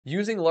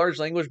Using large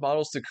language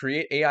models to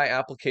create AI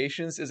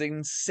applications is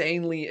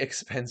insanely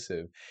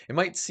expensive. It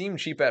might seem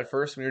cheap at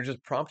first when you're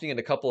just prompting it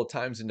a couple of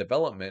times in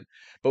development,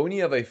 but when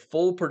you have a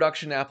full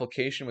production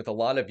application with a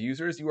lot of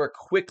users, you are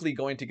quickly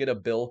going to get a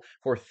bill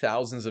for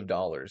thousands of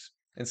dollars.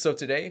 And so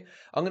today,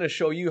 I'm going to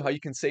show you how you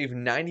can save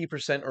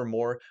 90% or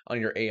more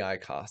on your AI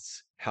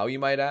costs. How, you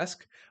might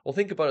ask? Well,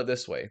 think about it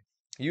this way.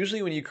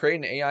 Usually, when you create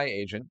an AI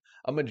agent,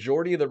 a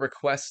majority of the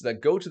requests that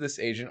go to this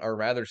agent are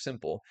rather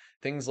simple.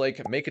 Things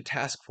like make a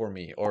task for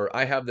me or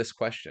I have this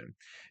question.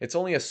 It's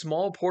only a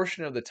small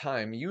portion of the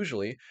time,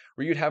 usually,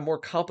 where you'd have more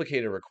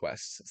complicated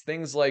requests. It's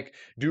things like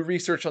do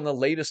research on the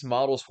latest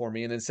models for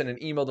me and then send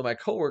an email to my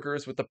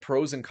coworkers with the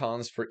pros and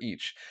cons for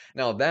each.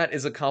 Now, that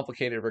is a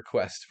complicated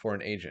request for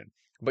an agent.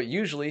 But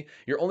usually,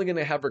 you're only going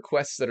to have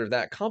requests that are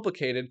that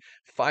complicated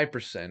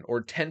 5%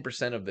 or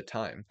 10% of the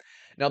time.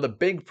 Now, the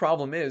big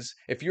problem is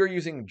if you're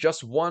using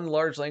just one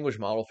large language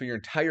model for your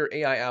entire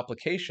AI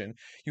application,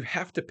 you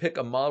have to pick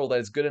a model that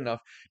is good enough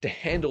to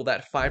handle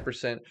that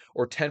 5%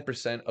 or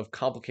 10% of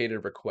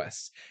complicated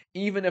requests,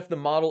 even if the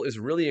model is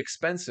really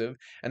expensive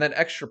and that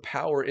extra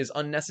power is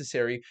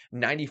unnecessary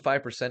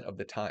 95% of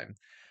the time.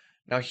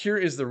 Now, here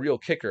is the real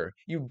kicker.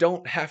 You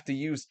don't have to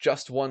use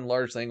just one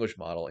large language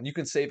model, and you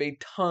can save a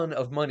ton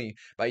of money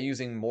by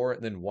using more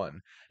than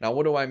one. Now,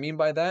 what do I mean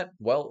by that?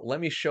 Well,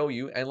 let me show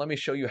you, and let me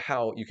show you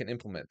how you can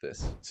implement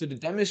this. So to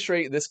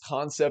demonstrate this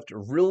concept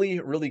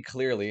really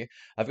clearly,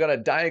 I've got a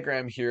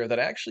diagram here that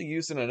I actually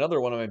used in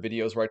another one of my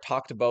videos where I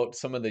talked about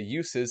some of the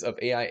uses of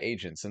AI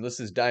agents, and this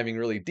is diving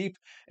really deep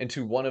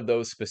into one of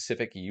those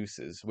specific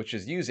uses, which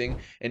is using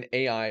an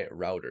AI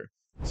router.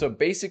 So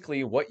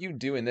basically, what you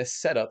do in this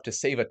setup to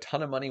save a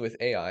ton of money with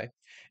AI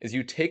is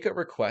you take a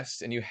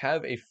request and you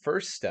have a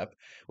first step,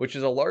 which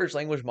is a large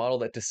language model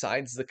that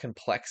decides the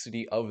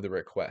complexity of the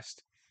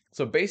request.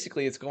 So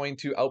basically, it's going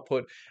to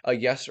output a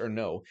yes or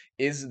no.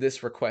 Is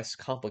this request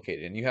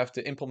complicated? And you have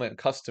to implement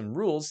custom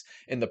rules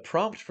in the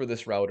prompt for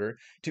this router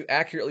to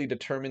accurately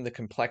determine the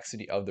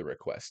complexity of the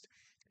request.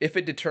 If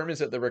it determines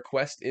that the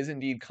request is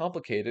indeed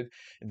complicated,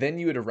 then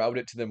you would route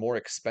it to the more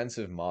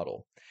expensive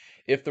model.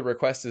 If the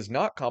request is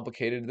not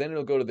complicated, then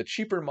it'll go to the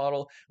cheaper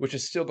model, which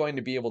is still going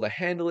to be able to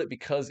handle it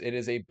because it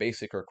is a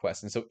basic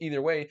request. And so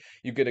either way,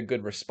 you get a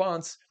good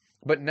response.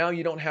 But now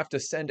you don't have to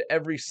send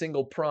every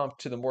single prompt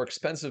to the more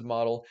expensive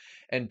model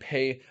and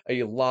pay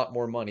a lot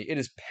more money. It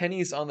is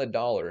pennies on the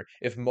dollar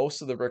if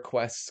most of the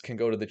requests can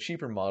go to the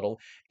cheaper model,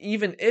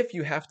 even if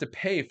you have to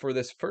pay for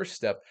this first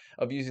step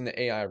of using the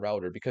AI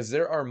router, because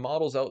there are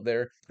models out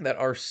there that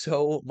are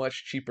so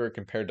much cheaper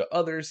compared to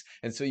others.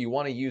 And so you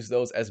want to use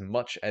those as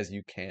much as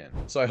you can.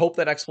 So I hope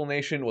that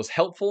explanation was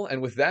helpful.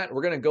 And with that,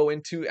 we're going to go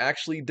into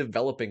actually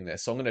developing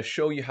this. So I'm going to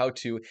show you how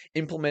to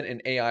implement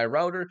an AI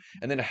router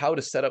and then how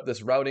to set up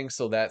this routing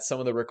so that some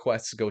of the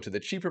requests go to the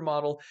cheaper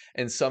model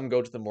and some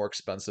go to the more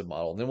expensive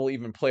model. And then we'll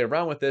even play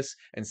around with this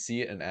and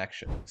see it in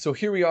action. So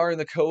here we are in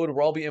the code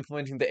where I'll be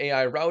implementing the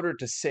AI router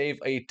to save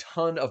a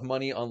ton of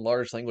money on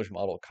large language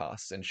model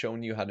costs and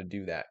showing you how to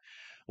do that.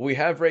 What we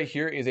have right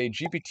here is a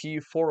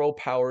GPT-4o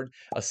powered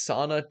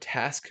Asana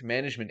task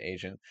management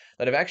agent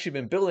that I've actually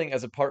been building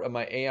as a part of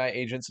my AI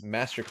Agents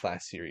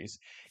Masterclass series.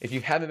 If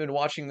you haven't been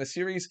watching the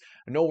series,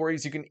 no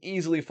worries, you can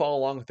easily follow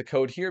along with the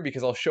code here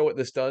because I'll show what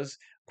this does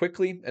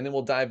quickly, and then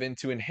we'll dive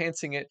into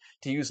enhancing it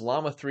to use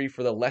Llama 3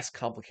 for the less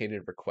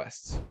complicated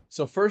requests.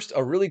 So first,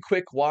 a really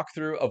quick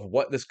walkthrough of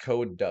what this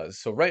code does.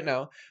 So right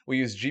now, we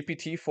use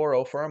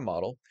GPT-4o for our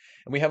model,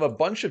 and we have a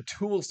bunch of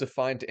tools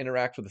defined to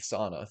interact with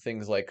Asana,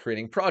 things like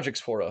creating projects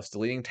for us,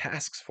 deleting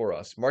tasks for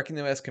us, marking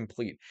them as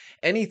complete,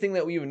 anything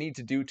that we would need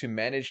to do to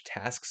manage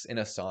tasks in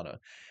Asana.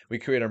 We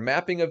create our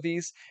mapping of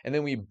these, and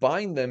then we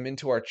bind them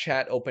into our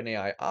chat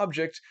OpenAI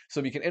object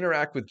so we can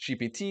interact with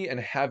GPT and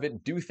have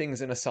it do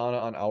things in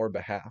Asana on our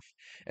behalf.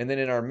 And then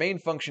in our main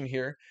function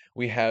here,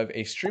 we have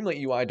a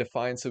Streamlit UI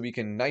defined so we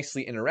can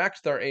nicely interact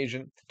with our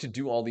agent to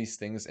do all these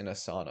things in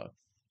Asana.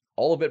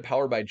 All of it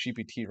powered by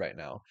GPT right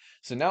now.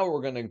 So now what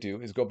we're going to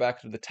do is go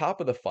back to the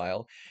top of the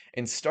file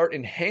and start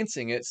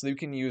enhancing it so you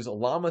can use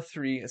Llama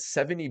 3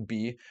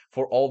 70B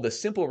for all the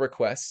simple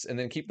requests and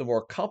then keep the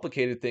more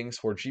complicated things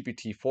for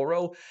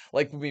GPT-4o,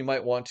 like we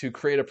might want to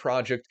create a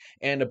project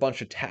and a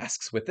bunch of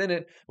tasks within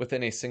it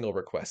within a single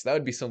request. That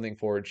would be something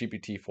for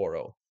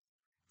GPT-4o.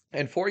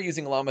 And for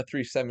using Llama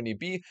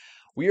 370B,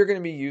 we are going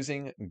to be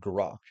using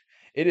Groq.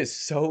 It is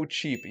so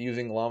cheap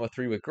using Llama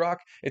 3 with Groq.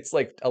 It's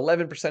like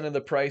 11% of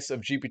the price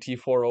of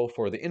GPT-4o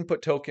for the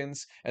input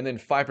tokens, and then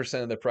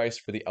 5% of the price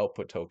for the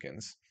output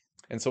tokens.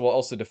 And so we'll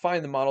also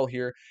define the model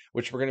here,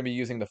 which we're going to be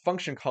using the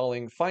function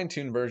calling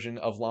fine-tuned version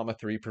of Llama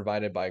 3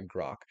 provided by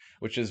Groq,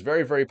 which is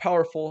very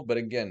powerful, but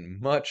again,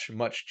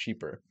 much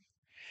cheaper.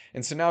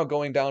 And so now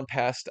going down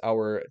past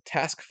our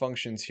task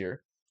functions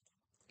here,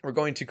 we're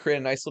going to create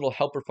a nice little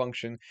helper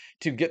function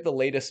to get the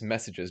latest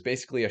messages,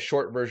 basically a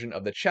short version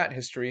of the chat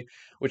history,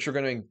 which we're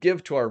going to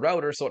give to our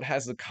router so it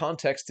has the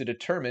context to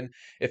determine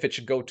if it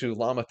should go to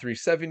Llama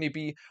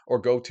 370B or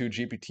go to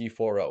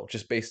GPT-4o,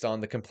 just based on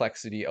the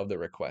complexity of the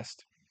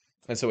request.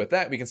 And so with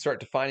that, we can start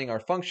defining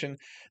our function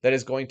that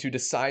is going to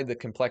decide the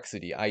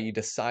complexity, i.e.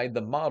 decide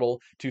the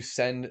model to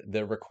send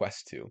the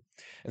request to.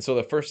 And so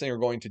the first thing we're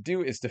going to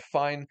do is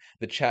define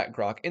the chat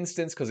Groq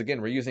instance, because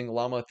again, we're using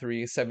Llama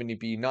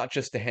 370B not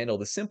just to handle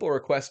the simple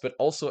requests, but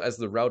also as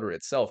the router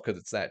itself, because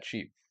it's that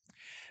cheap.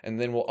 And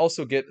then we'll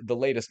also get the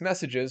latest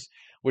messages,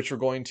 which we're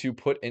going to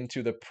put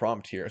into the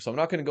prompt here. So I'm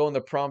not going to go in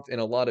the prompt in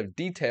a lot of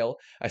detail.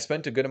 I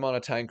spent a good amount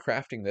of time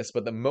crafting this,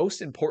 but the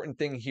most important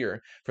thing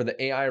here for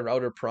the AI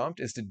router prompt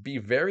is to be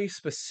very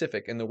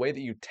specific in the way that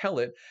you tell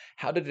it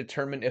how to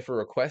determine if a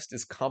request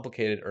is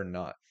complicated or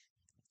not.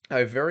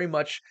 I very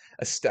much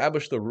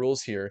established the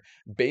rules here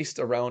based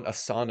around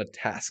Asana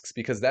tasks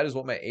because that is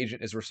what my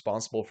agent is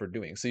responsible for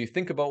doing. So you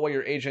think about what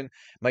your agent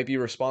might be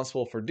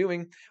responsible for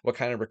doing, what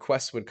kind of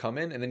requests would come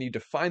in, and then you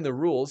define the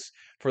rules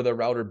for the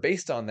router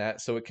based on that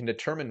so it can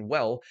determine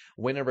well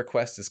when a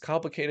request is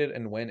complicated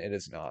and when it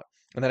is not.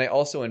 And then I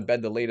also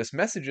embed the latest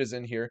messages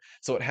in here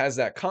so it has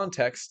that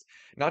context,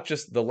 not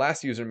just the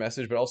last user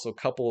message, but also a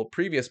couple of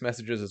previous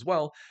messages as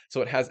well.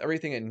 So it has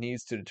everything it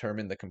needs to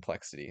determine the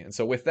complexity. And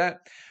so with that,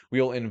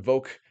 we'll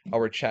invoke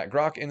our chat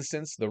Groq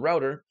instance, the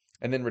router,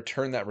 and then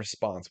return that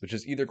response, which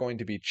is either going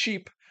to be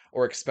cheap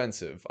or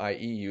expensive,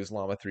 i.e. use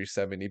Llama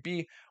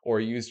 370B or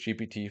use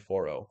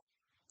GPT-4o.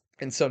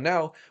 And so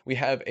now we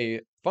have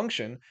a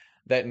function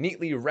that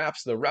neatly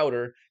wraps the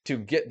router to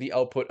get the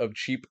output of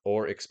cheap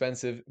or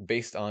expensive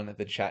based on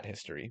the chat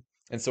history.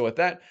 And so with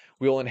that,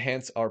 we will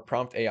enhance our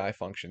prompt AI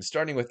function,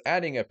 starting with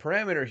adding a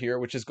parameter here,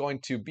 which is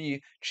going to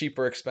be cheap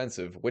or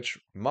expensive. Which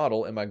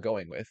model am I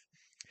going with?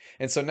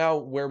 And so now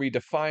where we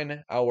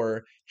define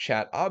our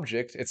chat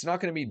object, it's not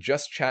going to be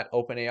just chat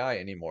OpenAI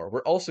anymore.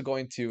 We're also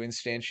going to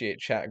instantiate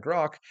chat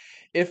Groq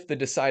if the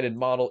decided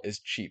model is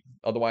cheap.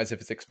 Otherwise,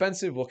 if it's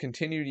expensive, we'll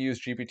continue to use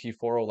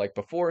GPT-4o like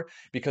before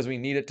because we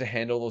need it to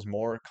handle those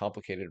more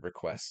complicated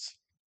requests.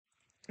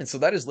 And so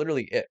that is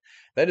literally it.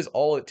 That is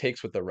all it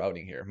takes with the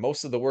routing here.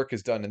 Most of the work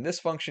is done in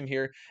this function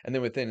here. And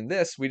then within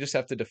this, we just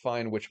have to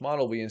define which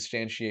model we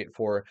instantiate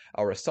for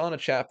our Asana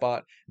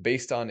chatbot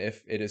based on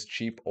if it is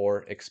cheap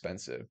or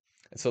expensive.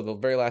 And so the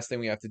very last thing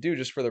we have to do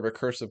just for the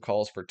recursive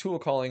calls for tool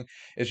calling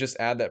is just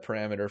add that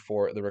parameter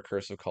for the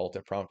recursive call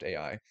to prompt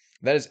AI.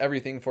 That is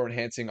everything for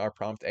enhancing our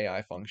prompt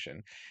AI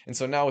function. And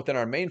so now within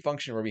our main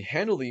function where we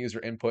handle the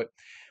user input,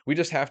 we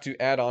just have to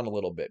add on a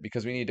little bit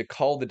because we need to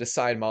call the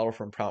decide model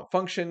from prompt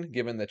function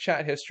given the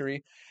chat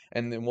history.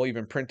 And then we'll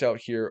even print out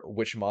here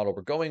which model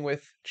we're going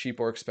with, cheap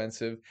or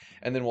expensive.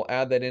 And then we'll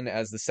add that in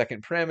as the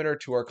second parameter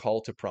to our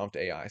call to prompt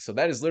AI. So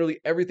that is literally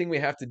everything we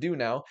have to do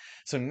now.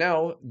 So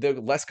now the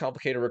less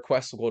complicated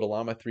requests will go to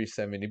Llama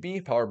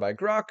 370B powered by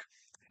Groq.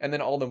 And then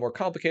all the more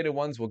complicated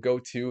ones will go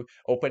to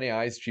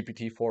OpenAI's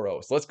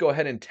GPT-4o. So let's go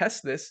ahead and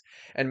test this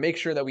and make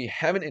sure that we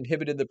haven't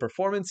inhibited the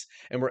performance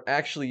and we're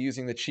actually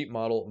using the cheap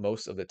model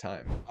most of the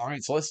time. All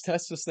right, so let's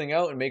test this thing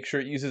out and make sure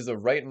it uses the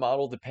right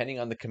model depending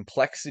on the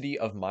complexity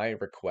of my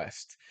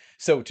request.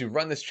 So to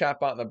run this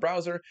chatbot in the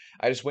browser,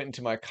 I just went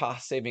into my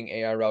cost-saving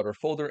AI router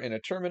folder in a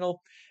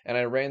terminal, and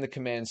I ran the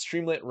command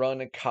streamlit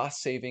run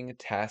cost-saving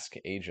task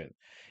agent.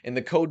 In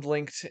the code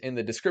linked in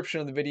the description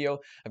of the video,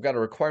 I've got a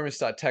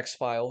requirements.txt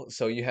file,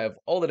 so you have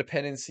all the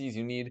dependencies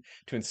you need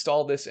to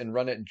install this and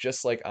run it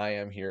just like I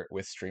am here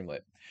with Streamlit.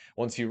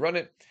 Once you run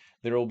it,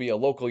 there will be a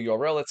local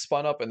URL that's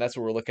spun up, and that's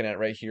what we're looking at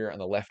right here on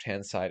the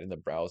left-hand side in the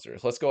browser.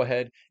 So let's go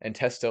ahead and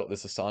test out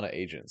this Asana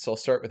agent. So I'll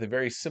start with a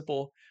very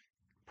simple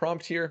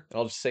prompt here, and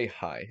I'll just say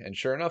hi. And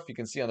sure enough, you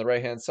can see on the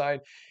right-hand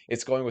side,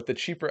 it's going with the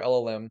cheaper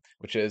LLM,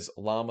 which is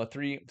Llama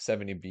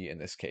 370B in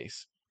this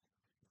case.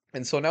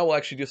 And so now we'll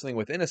actually do something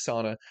within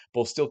Asana, but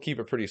we'll still keep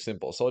it pretty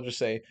simple. So I'll just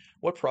say,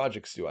 what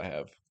projects do I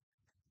have?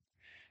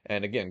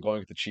 And again, going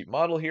with the cheap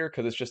model here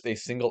because it's just a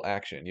single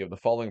action. You have the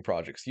following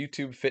projects: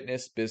 YouTube,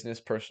 fitness,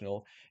 business,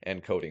 personal,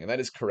 and coding. And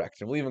that is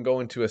correct. And we'll even go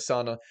into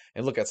Asana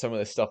and look at some of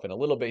this stuff in a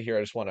little bit here.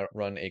 I just want to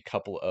run a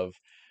couple of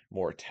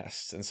more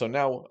tests. And so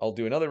now I'll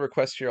do another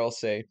request here. I'll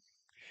say,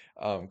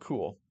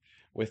 cool.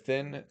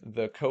 Within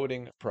the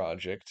coding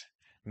project,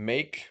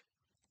 make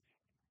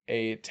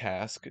a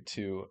task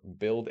to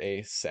build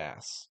a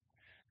SaaS.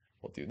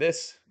 We'll do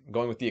this.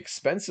 Going with the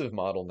expensive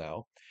model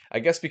now. I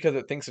guess because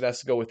it thinks it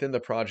has to go within the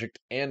project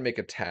and make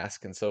a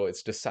task, and so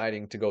it's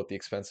deciding to go with the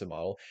expensive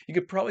model. You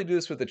could probably do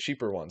this with a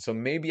cheaper one. So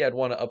maybe I'd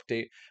want to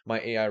update my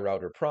AI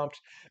router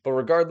prompt, but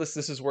regardless,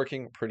 this is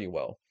working pretty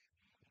well.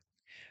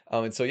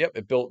 And so, yep,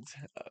 it built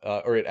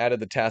or it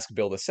added the task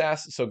build a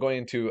SaaS. So going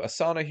into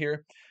Asana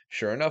here,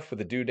 sure enough, with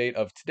the due date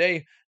of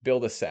today,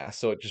 build a SaaS.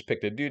 So it just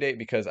picked a due date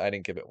because I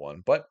didn't give it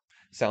one. But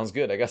sounds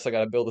good. I guess I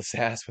got to build a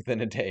SaaS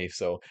within a day.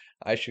 So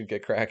I should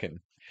get cracking.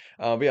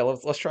 But yeah,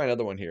 let's try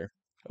another one here.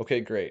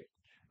 Okay, great.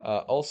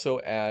 Also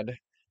add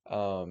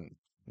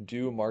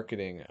do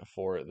marketing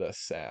for the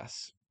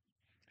SaaS.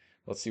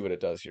 Let's see what it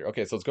does here.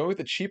 Okay, so it's going with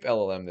the cheap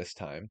LLM this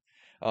time.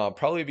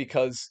 Probably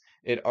because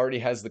it already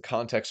has the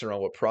context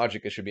around what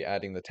project it should be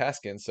adding the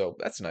task in, so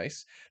that's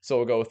nice. So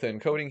we'll go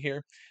within coding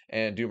here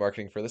and do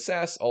marketing for the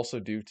SaaS, also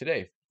do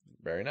today.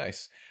 Very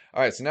nice.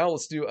 All right, so now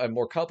let's do a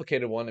more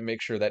complicated one and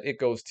make sure that it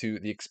goes to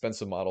the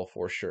expensive model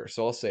for sure.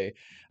 So I'll say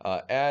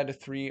add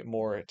 3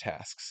 more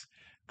tasks.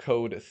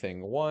 Code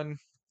thing 1,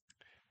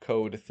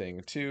 code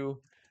thing 2,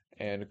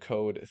 and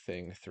code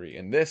thing 3.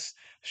 And this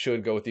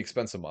should go with the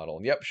expensive model.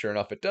 And yep, sure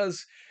enough, it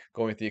does.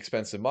 Going with the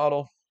expensive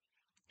model.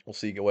 We'll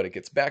see what it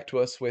gets back to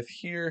us with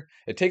here.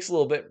 It takes a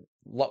little bit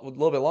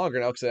longer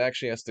now because it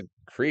actually has to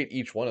create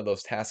each one of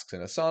those tasks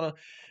in Asana.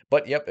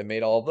 But yep, it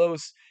made all of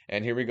those.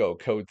 And here we go.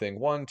 Code thing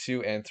 1,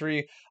 2, and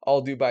 3.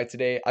 All due by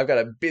today. I've got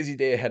a busy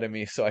day ahead of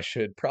me, so I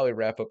should probably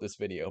wrap up this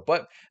video.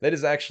 But that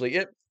is actually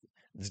it.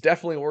 It's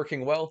definitely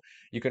working well.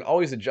 You can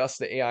always adjust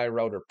the AI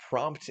router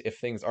prompt if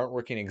things aren't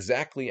working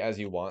exactly as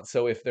you want.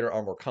 So if there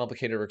are more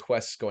complicated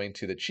requests going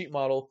to the cheap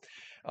model,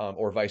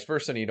 or vice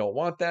versa, and you don't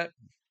want that,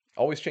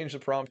 always change the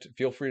prompt.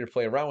 Feel free to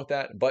play around with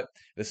that, but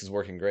this is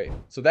working great.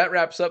 So that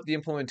wraps up the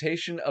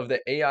implementation of the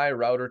AI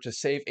router to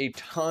save a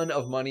ton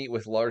of money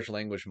with large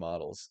language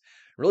models.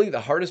 Really,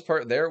 the hardest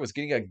part there was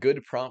getting a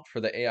good prompt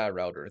for the AI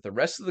router. The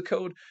rest of the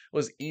code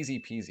was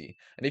easy peasy.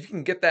 And if you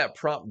can get that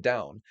prompt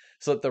down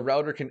so that the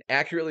router can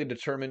accurately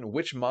determine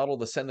which model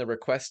to send the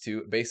request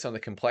to based on the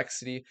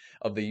complexity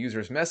of the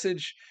user's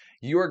message,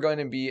 you are going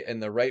to be in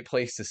the right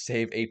place to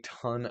save a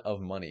ton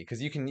of money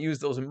because you can use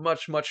those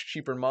much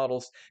cheaper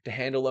models to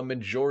handle a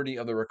majority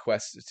of the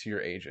requests to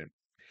your agent.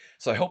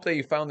 So I hope that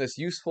you found this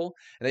useful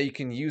and that you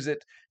can use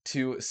it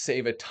to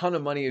save a ton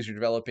of money as you're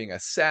developing a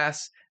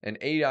SaaS, an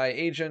AI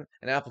agent,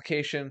 an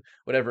application,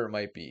 whatever it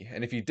might be.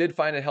 And if you did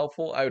find it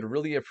helpful, I would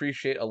really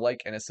appreciate a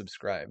like and a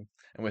subscribe.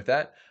 And with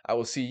that, I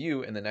will see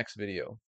you in the next video.